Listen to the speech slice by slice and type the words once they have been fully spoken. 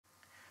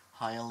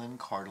Hyaline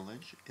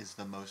cartilage is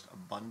the most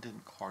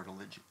abundant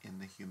cartilage in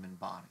the human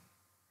body.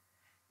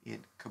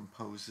 It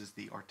composes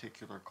the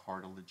articular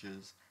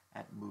cartilages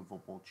at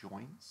movable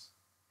joints.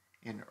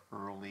 In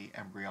early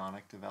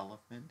embryonic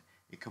development,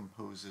 it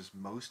composes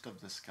most of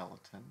the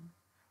skeleton,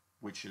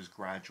 which is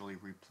gradually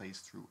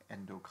replaced through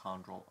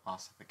endochondral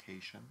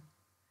ossification,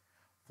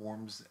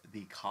 forms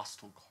the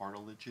costal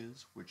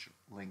cartilages, which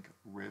link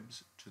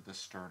ribs to the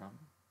sternum,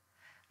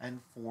 and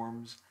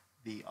forms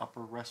the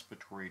upper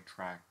respiratory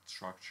tract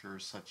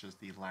structures such as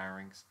the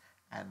larynx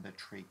and the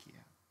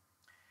trachea.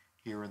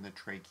 Here in the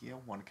trachea,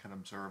 one can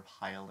observe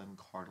hyaline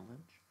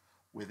cartilage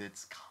with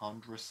its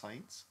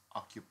chondrocytes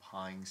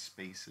occupying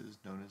spaces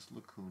known as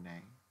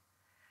lacunae,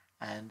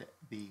 and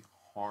the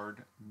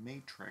hard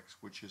matrix,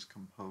 which is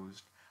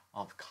composed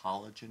of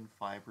collagen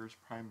fibers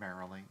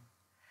primarily,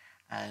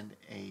 and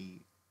a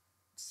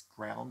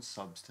ground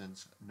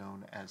substance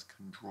known as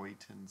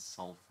chondroitin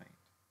sulfate.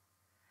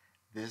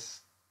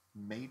 This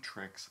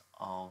matrix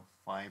of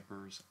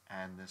fibers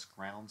and this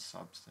ground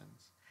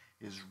substance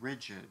is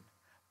rigid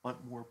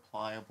but more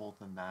pliable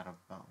than that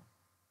of bone.